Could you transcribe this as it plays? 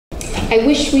I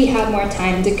wish we had more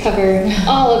time to cover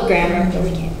all of grammar, but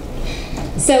we can't.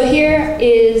 So here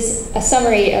is a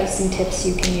summary of some tips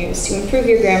you can use to improve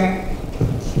your grammar.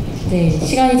 네,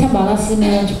 시간이 참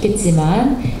많았으면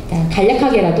좋겠지만 일단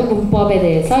간략하게라도 문법에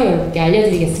대해서 여러분께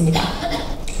알려드리겠습니다.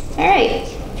 Alright,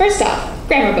 first off,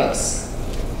 grammar books.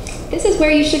 This is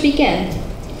where you should begin.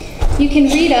 You can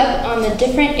read up on the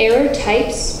different error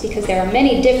types because there are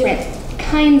many different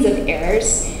kinds of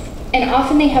errors, and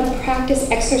often they have practice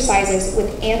exercises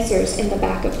with answers in the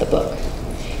back of the book.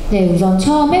 네, 우선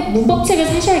처음에 문법책을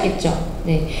사셔야겠죠.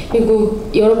 네,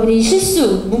 그리고 여러분이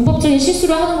문법적인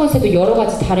실수를 하는 것에도 여러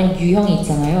가지 다른 유형이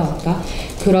있잖아요. 그러니까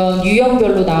그런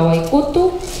유형별로 나와 있고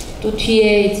또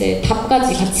뒤에 이제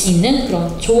답까지 같이 있는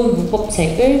그런 좋은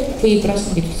문법책을 구입을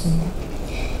하시는 게 좋습니다.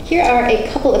 Here are a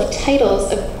couple of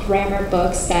titles of grammar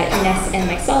books that Ines and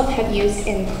myself have used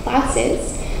in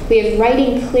classes. We have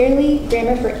Writing Clearly,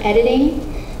 Grammar for Editing,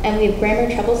 and we have Grammar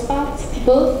Trouble Spots.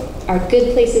 Both are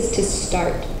good places to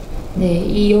start. 네,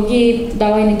 여기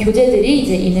나와 있는 교재들이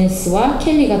이제 이네스와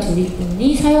켈리가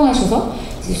둘이 사용하셔서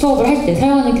이제 수업을 할 때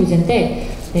사용하는 교재인데,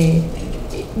 네,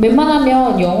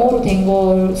 웬만하면 영어로 된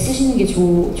걸 쓰시는 게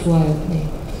좋아요. 네.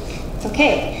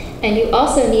 Okay. And you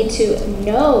also need to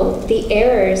know the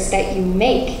errors that you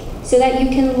make so that you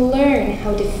can learn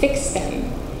how to fix them.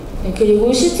 네,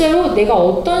 그리고 실제로 내가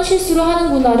어떤 실수를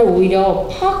하는구나를 오히려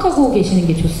파악하고 계시는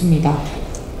게 좋습니다.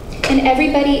 And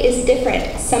everybody is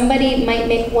different. Somebody might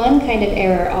make one kind of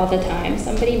error all the time.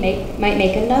 Somebody might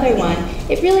make another one.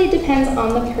 It really depends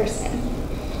on the person.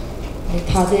 네,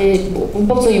 다들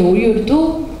문법적인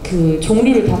오류도 그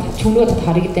종류가 다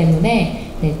다르기 때문에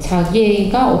네,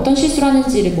 자기가 어떤 실수를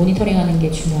하는지를 모니터링하는 게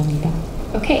중요합니다.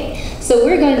 Okay, so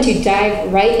we're going to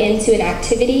dive right into an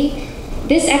activity.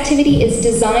 This activity is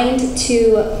designed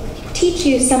to teach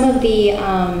you some of the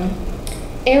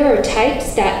error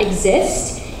types that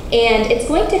exist, and it's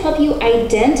going to help you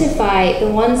identify the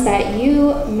ones that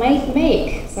you might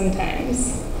make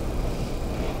sometimes.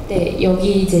 네,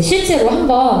 여기 이제 실제로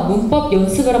한번 문법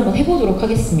연습을 한번 해보도록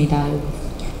하겠습니다.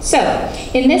 So,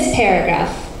 in this paragraph,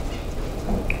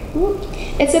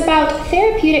 it's about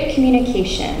therapeutic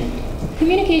communication.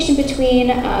 Communication between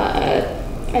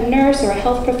a nurse or a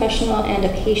health professional and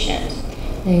a patient.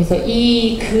 네, 그래서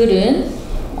이 글은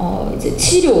이제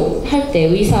치료할 때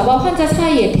의사와 환자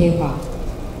사이의 대화,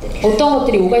 어떤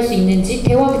것들이 오갈 수 있는지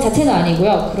대화 그 자체는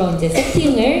아니고요. 그런 이제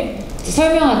세팅을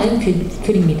설명하는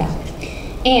글입니다.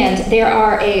 And there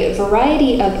are a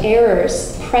variety of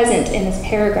errors present in this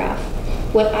paragraph.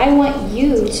 What I want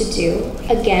you to do,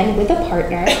 again with a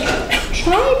partner,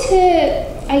 try to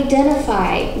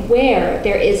identify where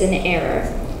there is an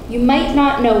error. You might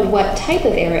not know what type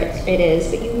of error it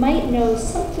is, but you might know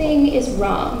something is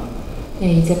wrong.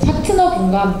 네, 이제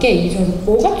파트너분과 함께 이 중에서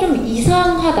뭐가 좀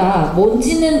이상하다,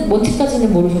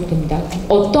 뭔지까지는 모르셔도 됩니다.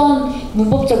 어떤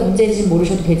문법적 문제인지는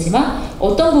모르셔도 되지만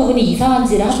어떤 부분이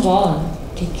이상한지를 한번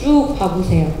이렇게 쭉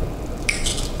봐보세요.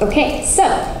 Okay, so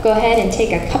go ahead and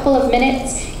take a couple of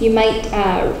minutes. You might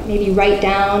maybe write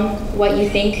down what you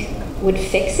think would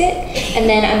fix it, and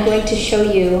then I'm going to show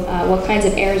you what kinds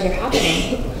of errors are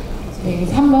happening. 네,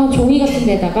 그래서 한번 종이 같은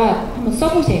데다가 한번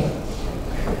써보세요.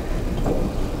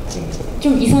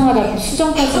 좀 이상하다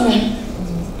수정까지는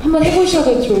한번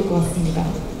해보셔도 좋을 것 같습니다.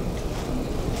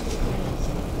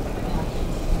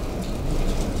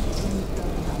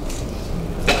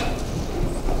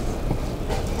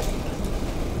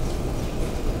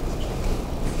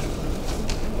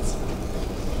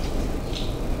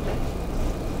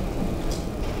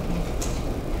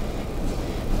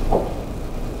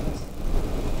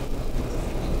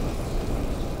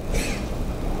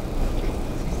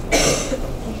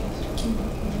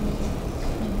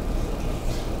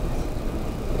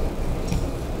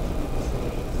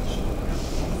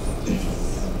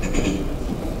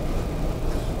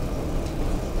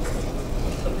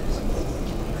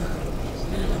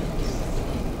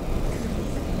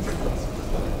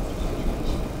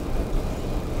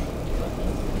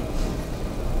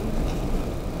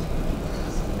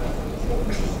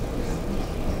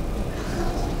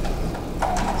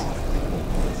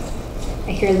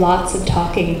 I hear lots of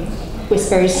talking,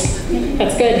 whispers.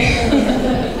 That's good.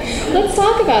 Let's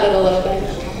talk about it a little bit.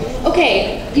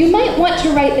 Okay, you might want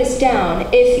to write this down.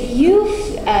 If you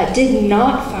did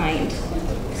not find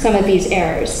some of these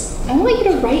errors, I want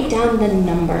you to write down the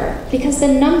number, because the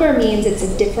number means it's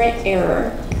a different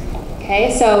error.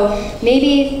 Okay, so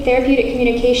maybe therapeutic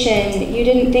communication, you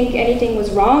didn't think anything was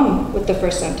wrong with the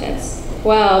first sentence.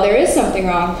 Well, there is something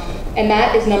wrong, and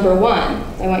that is number 1.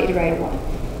 I want you to write a 1.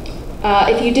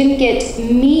 If you didn't get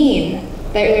mean,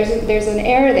 there's an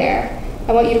error there.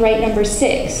 I want you to write number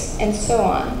 6, and so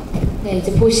on. 네,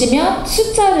 이제 보시면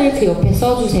숫자를 그 옆에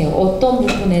써주세요. 어떤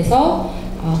부분에서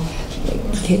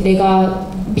이렇게 내가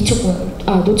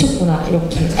놓쳤구나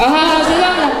이렇게.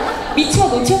 죄송합니다. 미쳐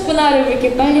놓쳤구나를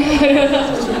이렇게 빨리 하려고.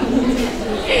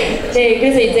 네,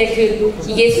 그래서 이제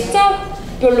이게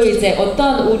숫자별로 이제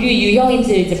어떤 오류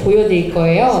유형인지를 이제 보여드릴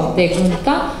거예요. 네,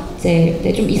 그러니까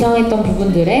이제 좀 이상했던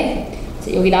부분들에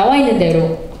이제 여기 나와 있는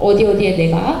대로 어디에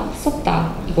내가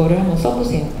썼다 이거를 한번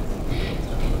써보세요.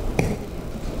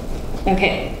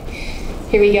 Okay,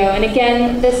 here we go. And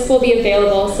again, this will be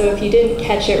available, so if you didn't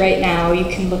catch it right now, you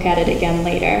can look at it again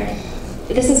later.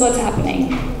 This is what's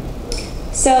happening.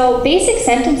 So basic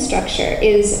sentence structure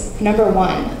is number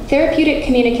 1, therapeutic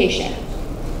communication.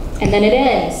 And then it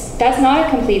ends. That's not a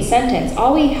complete sentence.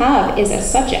 All we have is a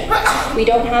subject. We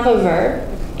don't have a verb,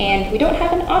 and we don't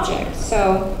have an object.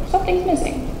 So something's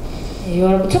missing. 네,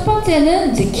 여러분 첫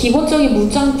번째는 이제 기본적인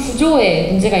문장 구조에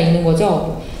문제가 있는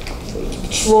거죠.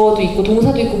 주어도 있고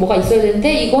동사도 있고 뭐가 있어야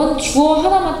되는데 이건 주어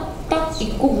하나만 딱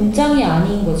있고 문장이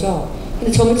아닌 거죠.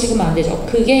 근데 점을 찍으면 안 되죠.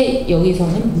 그게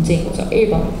여기서는 문제인 거죠.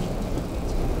 1번.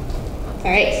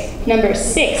 Alright, number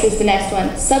 6 is the next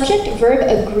one. Subject-verb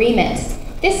agreement.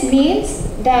 This means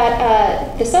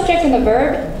that the subject and the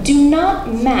verb do not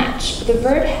match. The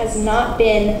verb has not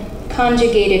been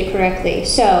conjugated correctly.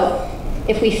 So,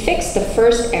 if we fix the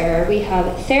first error, we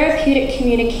have therapeutic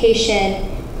communication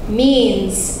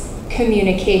means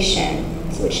communication.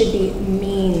 So it should be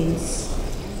means.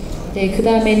 네, 그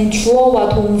다음엔 주어와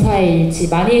동사의 일치.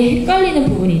 많이 헷갈리는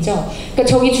부분이죠. 그러니까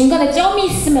저기 중간에 점이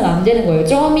있으면 안 되는 거예요.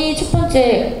 점이 첫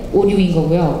번째 오류인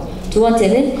거고요. 두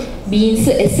번째는 means,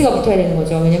 s가 붙어야 되는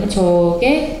거죠. 왜냐면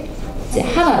저게 이제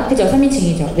하나, 그죠?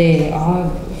 3인칭이죠. 네.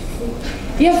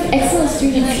 We have excellent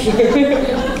students here.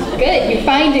 Good, you're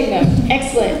finding them.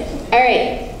 Excellent. All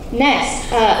right. Next,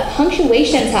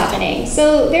 punctuation's happening.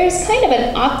 So there's kind of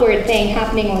an awkward thing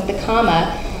happening with the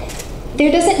comma. There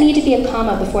doesn't need to be a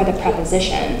comma before the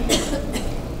preposition.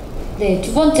 네,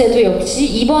 두 번째도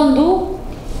역시 2번도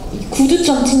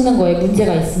구두점 찍는 거에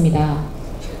문제가 있습니다.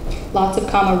 Lots of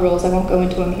comma rules, I won't go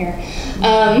into them here.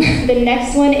 The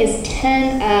next one is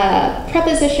 10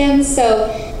 prepositions. So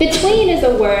between is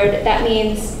a word that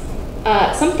means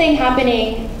something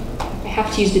happening. I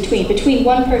have to use between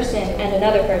one person and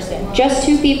another person. Just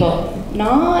 2 people,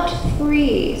 not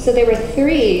 3. So there were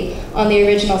 3 on the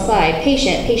original slide.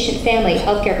 Patient family,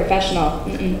 healthcare professional.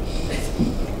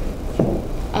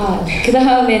 그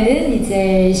다음에는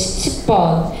이제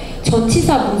 10번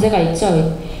전치사 문제가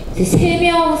있죠. 이제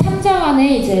 3명 3자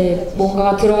안에 이제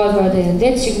뭔가가 들어가줘야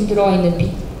되는데 지금 들어가 있는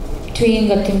between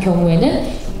같은 경우에는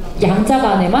양자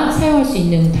간에만 사용할 수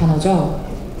있는 단어죠.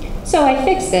 So I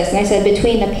fixed this and I said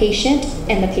between the patient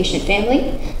and the patient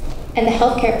family and the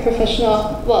healthcare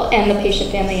professional, and the patient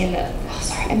family and the,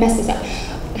 I messed this up.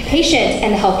 Patient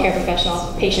and the healthcare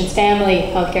professional, patient's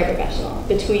family, healthcare professional.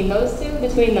 Between those two.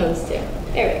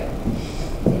 There we go.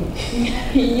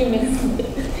 You messed it.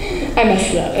 I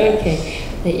messed it up. Okay.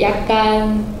 네,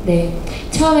 약간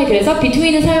처음에 그래서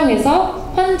between을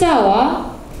사용해서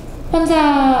환자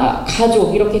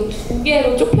가족 이렇게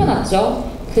 2개로 좁혀놨죠.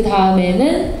 그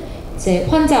다음에는 이제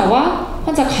환자와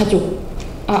환자 가족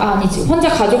아니지 환자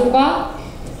가족과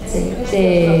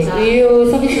이제 의료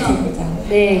서비스 제공자.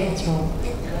 네, 그렇죠.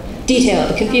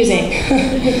 Detailed, confusing.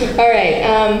 All right.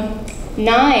 9,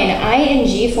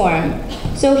 ing form.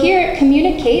 So here,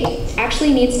 communicate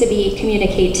actually needs to be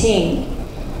communicating.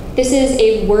 This is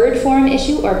a word form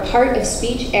issue or part of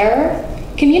speech error.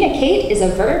 Communicate is a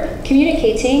verb.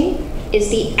 Communicating is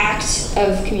the act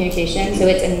of communication, so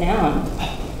it's a noun.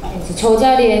 그래서 저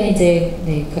자리에는 이제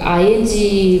그 ing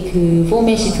그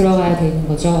포맷이 들어가야 되는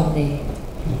거죠. 네.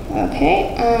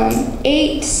 Okay.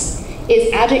 8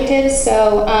 is adjective,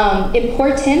 so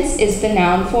importance is the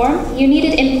noun form. You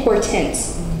needed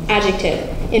importance, adjective,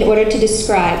 in order to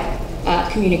describe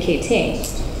communicating.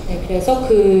 네, 그래서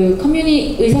그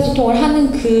의사소통을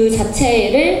하는 그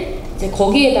자체를 이제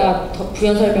거기에다가 더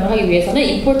부연 설명을 하기 위해서는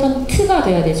important가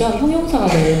돼야 되죠. 형용사가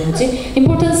돼야 되는 거지.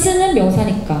 importance는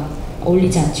명사니까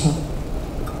어울리지 않죠.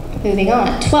 Moving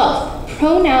on. 12.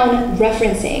 Pronoun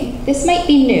referencing. This might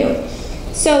be new.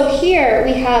 So here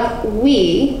we have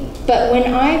we, but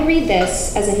when I read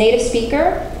this as a native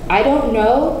speaker, I don't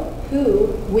know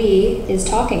who we is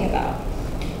talking about.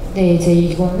 네, 이제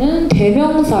이거는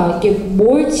대명사, 이게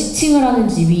뭘 지칭을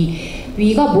하는지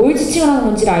위가 뭘 지칭을 하는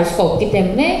건지를 알 수가 없기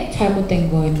때문에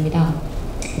잘못된 거입니다.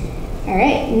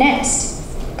 Alright, next,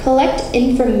 collect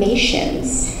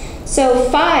informations. So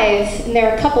 5, and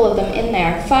there are a couple of them in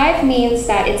there. 5 means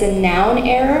that it's a noun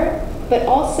error, but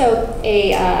also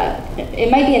it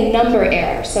might be a number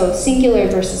error, so singular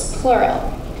versus plural.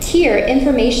 Here,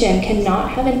 information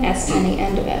cannot have an S on the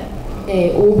end of it.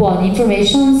 네, 5번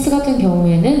informations 같은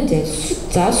경우에는 이제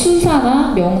숫자,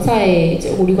 수사나 명사에 이제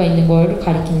오류가 있는 걸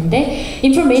가리키는데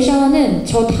information은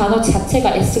저 단어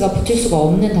자체가 S가 붙을 수가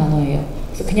없는 단어예요.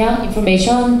 그래서 그냥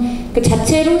information 그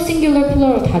자체로 singular,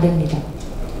 plural 다 됩니다.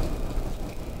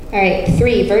 Alright,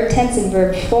 3, verb tense and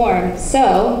verb form.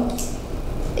 So,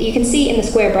 you can see in the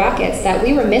square brackets that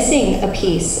we were missing a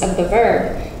piece of the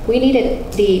verb. We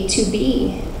needed the to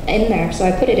be in there, so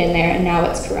I put it in there and now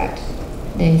it's correct.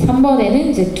 네,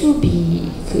 3번에는 이제 to be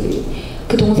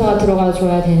그 동사가 들어가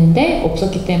줘야 되는데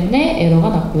없었기 때문에 에러가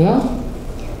났고요.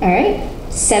 Alright,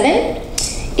 7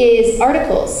 is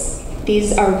articles.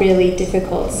 These are really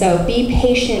difficult, so be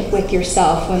patient with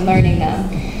yourself when learning them.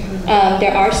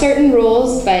 There are certain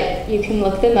rules, but you can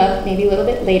look them up maybe a little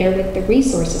bit later with the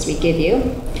resources we give you.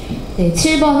 네,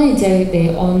 7번은 이제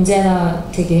네, 언제나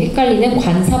되게 헷갈리는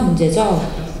관사 문제죠.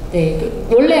 네,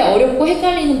 원래 어렵고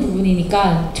헷갈리는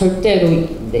부분이니까 절대로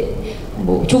네,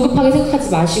 뭐 조급하게 생각하지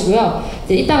마시고요.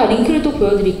 이제 이따가 링크를 또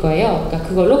보여드릴 거예요. 그러니까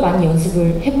그걸로 많이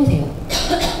연습을 해보세요.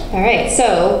 Alright,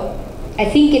 so I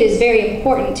think it is very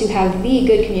important to have the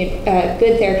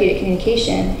good therapeutic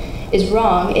communication. Is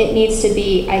wrong. It needs to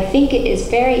be, I think it is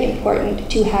very important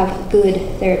to have good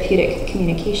therapeutic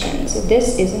communication. So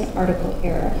this is an article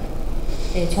error.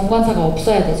 네, 정관사가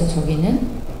없어야 되죠,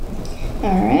 저기는.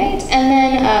 Alright, and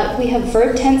then we have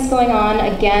verb tense going on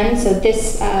again. So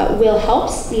this will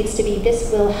helps needs to be this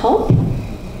will help.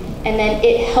 And then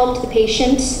it helped the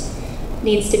patient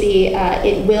needs to be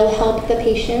it will help the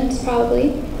patient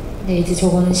probably. 네, 이제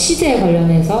저거는 시제에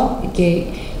관련해서 이렇게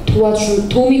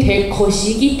도움이 될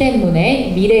것이기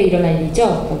때문에 미래에 일어날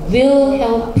일이죠. will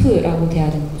help라고 돼야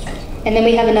되는 거죠. And then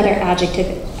we have another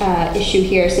adjective issue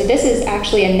here. So this is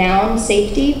actually a noun,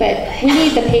 safety, but we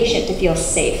need the patient to feel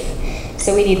safe.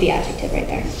 So we need the adjective right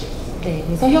there. 네,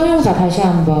 그래서 형용사 다시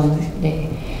한번 네,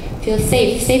 feel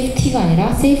safe, safety가 아니라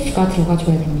safe가 들어가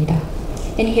줘야 됩니다.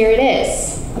 And here it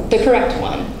is, the correct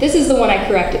one. This is the one I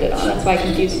corrected it on. That's why I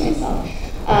confused myself.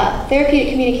 Therapeutic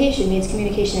communication means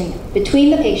communication between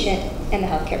the patient and the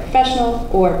healthcare professional,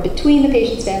 or between the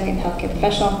patient's family and the healthcare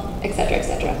professional, etc.,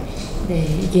 etc. 네,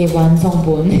 이게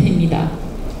완성본입니다.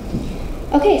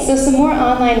 Okay, so some more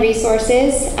online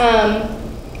resources.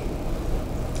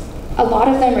 A lot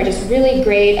of them are just really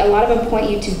great. A lot of them point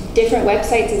you to different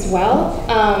websites as well.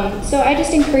 So I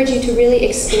just encourage you to really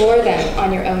explore them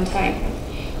on your own time.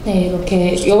 네,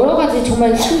 이렇게 여러 가지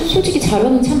정말 솔직히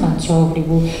자료는 참 많죠.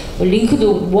 그리고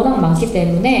링크도 워낙 많기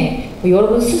때문에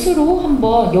여러분 스스로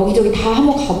한번 여기저기 다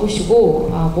한번 가보시고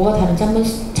뭐가 다른지 한번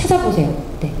찾아보세요.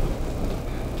 네.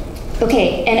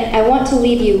 Okay, and I want to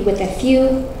leave you with a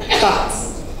few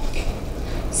thoughts.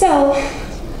 So,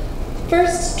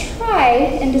 first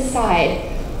try and decide,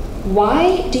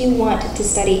 why do you want to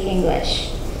study English?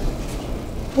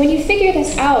 When you figure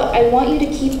this out, I want you to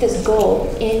keep this goal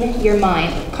in your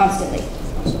mind constantly.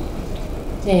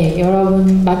 네,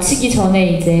 여러분 마치기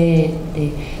전에 이제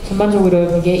네, 전반적으로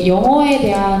여러분에게 영어에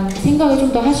대한 생각을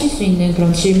좀 더 하실 수 있는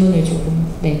그런 질문을 조금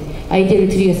네, 아이디어를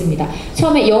드리겠습니다.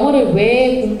 처음에 영어를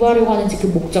왜 공부하려고 하는지 그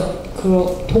목적,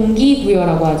 그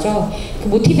동기부여라고 하죠. 그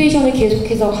모티베이션을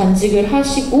계속해서 간직을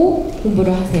하시고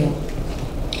공부를 하세요.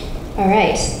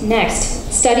 Alright,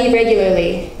 next, study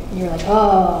regularly. And you're like,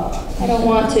 oh, I don't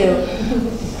want to.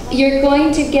 You're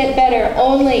going to get better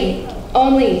only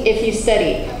if you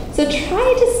study. So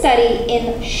try to study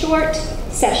in short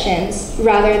sessions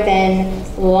rather than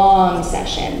long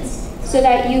sessions so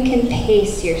that you can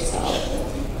pace yourself.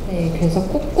 네, 그래서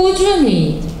꼭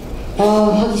꾸준히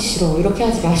하기 싫어 이렇게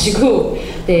하지 마시고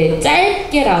네,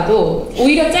 짧게라도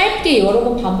오히려 짧게 여러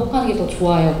번 반복하는 게 더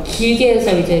좋아요. 길게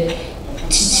해서 이제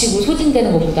지치고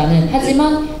소진되는 것보다는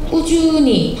하지만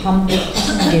꾸준히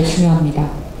반복하시는 게 중요합니다.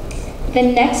 The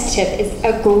next tip is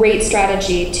a great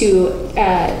strategy to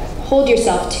hold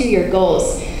yourself to your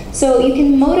goals. So you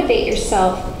can motivate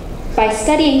yourself by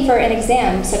studying for an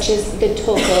exam such as the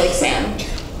TOEFL exam.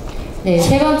 네,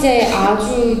 세 번째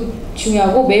아주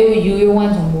중요하고 매우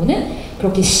유용한 정보는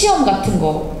그렇게 시험 같은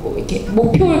거 뭐 이렇게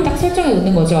목표를 딱 설정해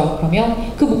놓는 거죠.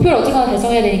 그러면 그 목표를 어쨌거나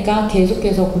달성해야 되니까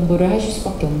계속해서 공부를 하실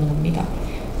수밖에 없는 겁니다.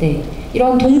 네,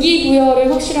 이런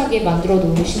동기부여를 확실하게 만들어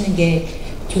놓으시는 게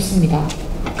좋습니다.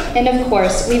 And of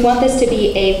course, we want this to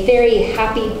be a very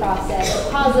happy process,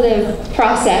 positive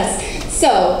process.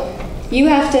 So you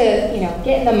have to,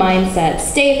 get in the mindset,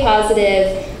 stay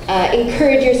positive,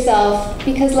 encourage yourself,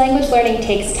 because language learning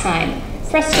takes time.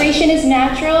 Frustration is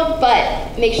natural,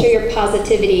 but make sure your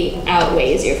positivity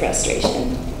outweighs your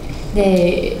frustration.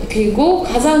 네, 그리고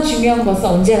가장 중요한 것은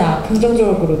언제나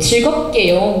긍정적으로 즐겁게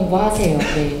영어 공부하세요.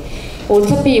 네.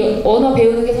 어차피 언어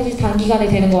배우는 게 사실 단기간에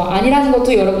되는 거 아니라는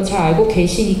것도 여러분 잘 알고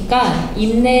계시니까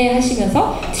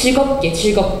인내하시면서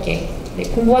즐겁게 네,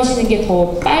 공부하시는 게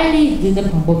더 빨리 느는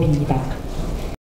방법입니다.